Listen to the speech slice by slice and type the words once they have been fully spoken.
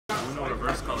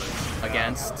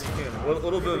Against? A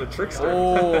little bit of a trickster.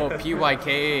 Oh,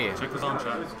 PYK. Check this on chat.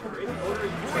 I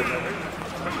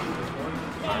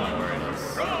don't know where it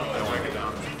is. I don't want to get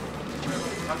down.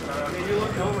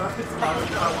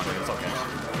 It's okay.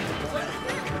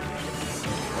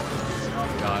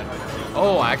 God.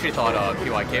 Oh, I actually thought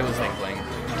PYK was thankling.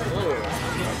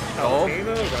 Oh.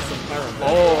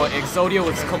 Oh, Exodia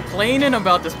was complaining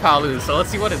about this Palu, so let's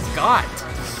see what it's got.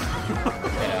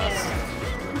 Yes.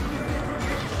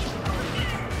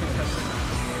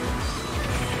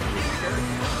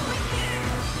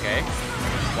 Okay.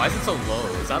 Why is it so low?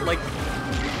 Is that like...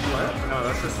 What? No,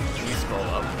 that's just... Can you scroll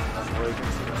up?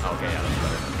 Okay, yeah, that's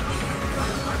better.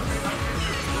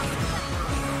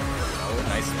 Oh,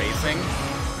 nice spacing.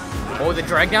 Oh, the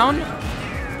drag down?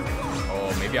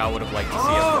 Oh, maybe I would have liked to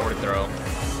see a forward throw,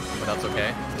 but that's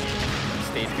okay.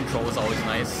 Stage control is always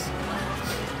nice.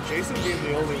 Jason being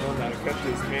the only one that kept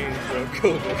his main throughout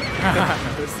COVID.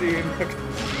 We're seeing a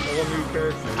new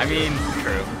character. I mean,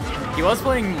 true. He was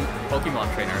playing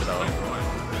Pokemon Trainer though.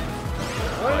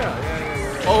 Oh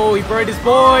yeah. Oh, he buried his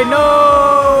boy.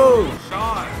 No!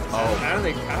 Oh, and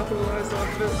they capitalized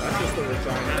off this. That's just the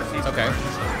retirement. It's okay.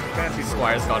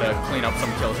 Squire's got to clean up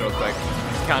some kills real quick.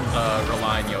 Can't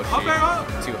rely on Yoshi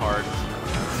too hard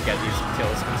to get these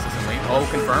kills consistently. Oh,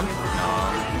 confirmed? No.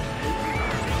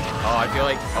 Oh, I feel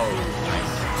like... Oh,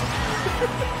 nice.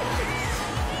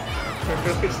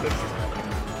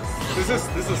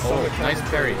 This is so nice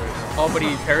parry. Oh, but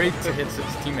he parried to hit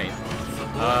his teammate.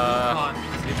 Oh.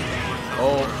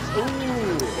 Ooh.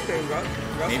 Okay,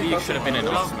 maybe it should have been an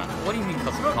up smash. What do you mean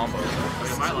custom combos?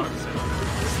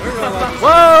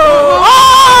 Whoa!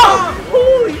 Oh!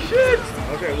 Holy shit!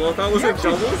 Okay, well if that wasn't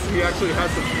doubles, he actually had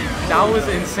some... That was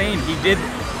insane. He did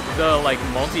the like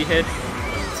multi-hit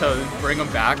to bring him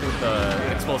back with the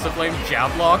explosive flame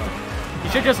jab lock. He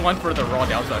should just went for the raw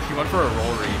down smash. He went for a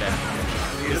roll read and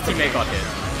his teammate got hit.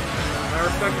 I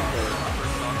respect him for it.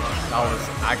 That was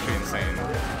actually insane.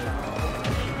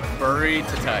 Bury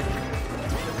to tech.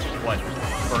 What?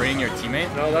 Burying your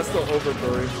teammate? No, that's the over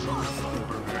bury.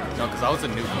 No, because that was a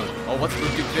new move. Oh, what's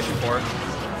LukeDuke fishing for?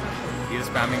 He's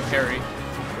spamming parry.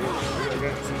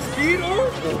 Speed?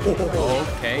 Oh!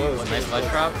 Okay, nice ledge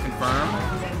trap. Confirm.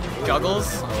 Juggles.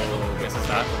 Oh, misses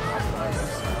that.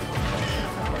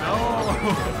 No!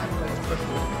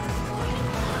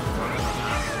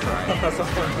 That's all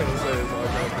I'm gonna say is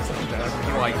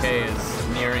PYK is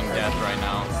nearing death right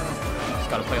now. Just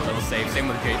gotta play a little safe. Same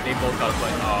with Jay. They both gotta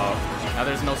play. Oh, now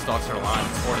there's no stocks or line.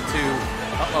 It's 4-2.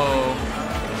 Uh-oh.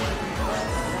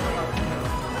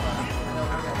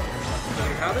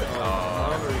 Have it?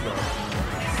 Oh, there you go.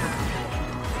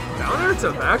 Downer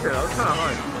to backer, that was kind of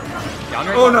hard.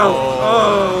 Downer oh no!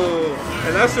 Oh!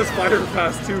 And that's just Fire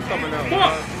Pass 2 coming out.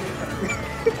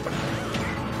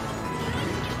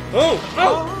 Oh!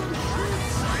 Oh!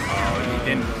 Oh, he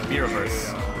didn't be reverse.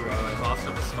 Cost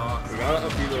of a stock. We gotta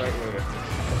up the right way.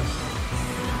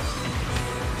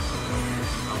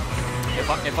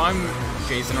 If I'm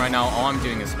Jason right now, all I'm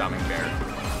doing is spamming bear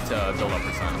to build up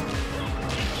percent.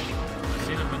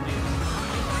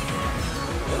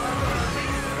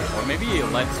 Or maybe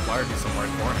let Squire do some work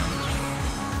for him.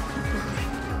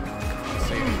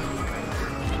 Save.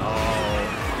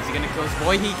 Oh, is he gonna kill his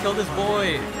boy? He killed his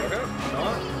boy!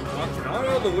 Okay, not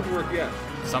out of the woodwork yet.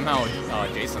 Somehow,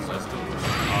 Jason was. Back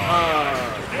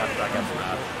after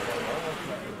that.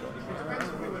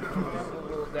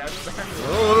 A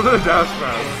little bit of dash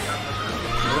back.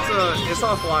 It's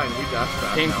offline, we dash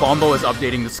back. King Bombo is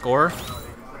updating the score.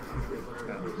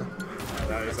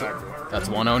 That is accurate. That's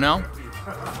 1-0 now.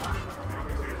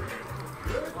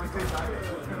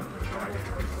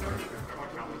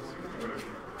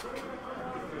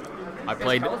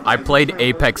 I played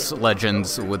Apex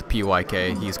Legends with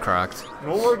PYK. He's cracked.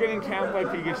 No more getting camped by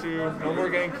Pikachu. No more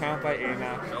getting camped by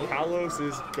AMAC. Nope. Kalos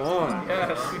is gone.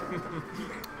 Yes.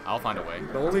 I'll find a way.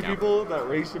 The only people that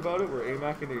raged about it were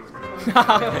AMAC and Asian.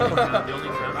 The only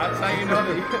That's how you know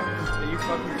that you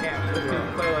fucking can't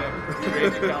play like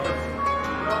raging Kalos.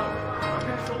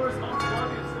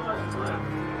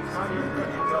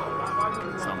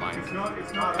 It's not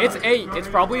mine. It's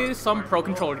probably some pro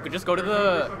controller. You could just go to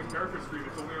the.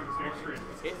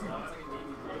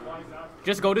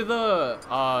 Just go to the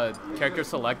character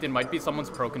select. It might be someone's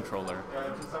pro controller.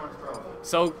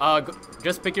 So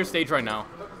just pick your stage right now.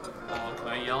 Can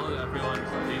I yell at everyone?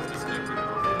 Please disconnect. Do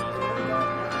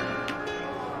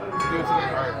it to the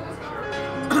card.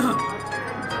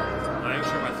 I'm not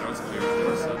sure my throat's clear.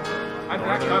 I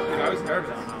backed up because I was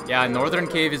nervous. Yeah, Northern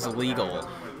Cave is legal.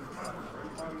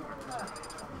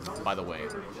 By the way.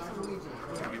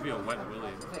 Maybe a wet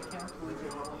willy.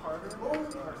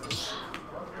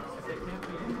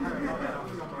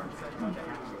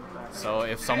 So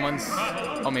if someone's...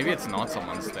 Oh, maybe it's not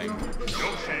someone's thing.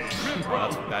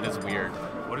 Oh, that is weird.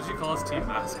 What did you call his team?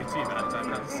 Team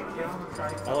Antennas?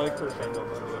 I like Crescendo.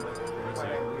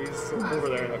 He's over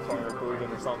there in the corner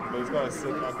brooding or something, but he's got a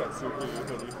sick Akatsuki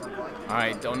hoodie.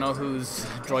 Alright, don't know whose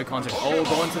Joy-Cons are... Oh,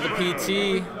 going to the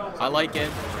PT. I like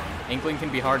it. Inkling can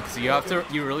be hard because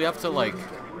you really have to like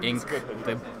ink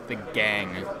the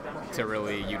gang to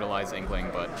really utilize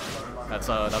Inkling, but that's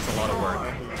a lot of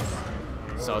work.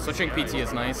 So switching PT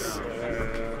is nice.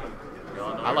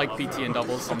 I like PT in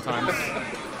doubles sometimes.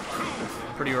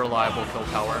 Pretty reliable kill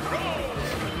power.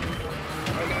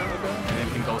 And then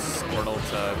can go Squirtle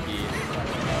to beat.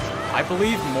 I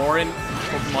believe more in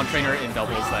Pokemon Trainer in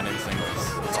doubles than in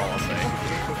singles. That's all I'll say.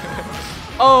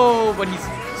 Oh, but he's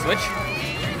switch.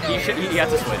 He had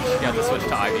to switch. He had to switch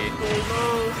to Ivy.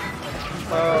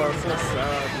 Oh, so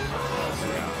sad.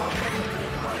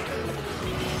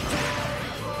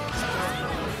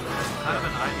 Kind of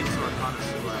an Ivy sword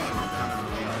connoisseur.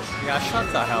 Yeah, shut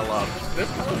the hell up. This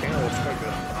Palutena looks quite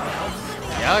good.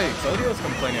 Yeah, Exodio's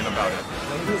complaining about it.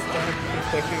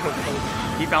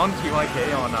 He found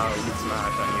PYK on Elite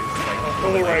Smash and he's like...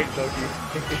 Oh, right, Dougie.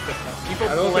 People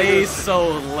play so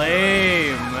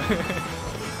lame.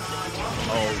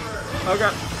 Oh.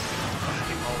 Okay.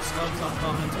 Oh, Scubs on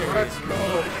commentary. Let's go.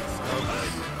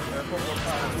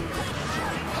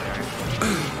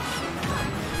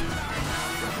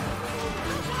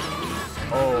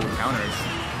 Oh, counters.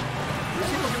 These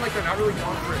seem looking like they're not really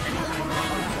going for any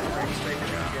straight they're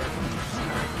gonna get.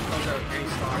 Comes out any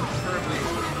stock. Currently,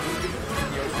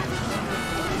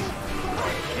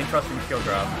 Interesting skill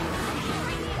drop.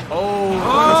 Oh,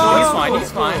 he's fine,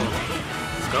 he's fine.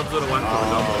 Scubs would have went for the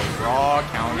double. Raw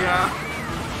counter. yeah.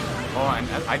 Oh, and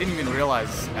I didn't even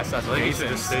realize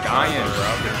SSJason Skyen.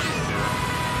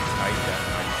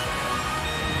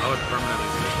 I would permanently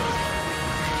switch those.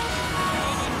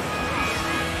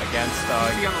 Against,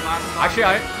 See on the last stock.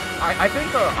 actually, I think,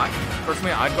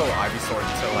 personally, I'd go Ivysaur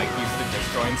to, like, use the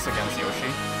disjoints against Yoshi.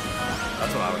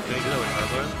 That's what I would Did do. he do that with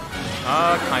Hardware?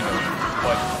 Kind of,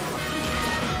 but,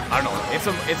 I don't know, he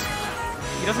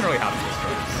doesn't really have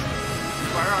disjoints.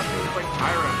 Squire on things like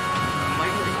Tyra.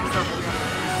 Like, we can start really on the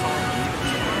solid.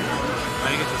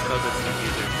 I think it's just because it's an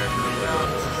easier character to play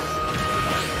with.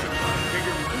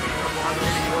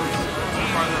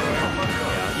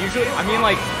 Yeah, usually, I mean,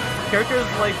 like, characters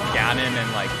like Ganon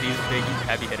and, like, these big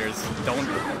heavy hitters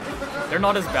they're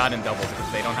not as bad in doubles because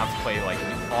they don't have to play, like,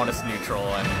 honest neutral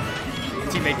and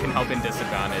teammate can help in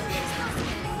disadvantage.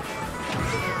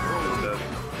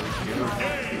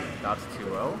 That's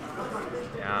 2-0.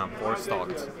 Yeah,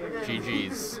 4-stocked.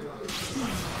 GG's.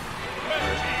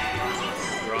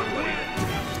 We're on, buddy.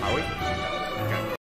 Are we?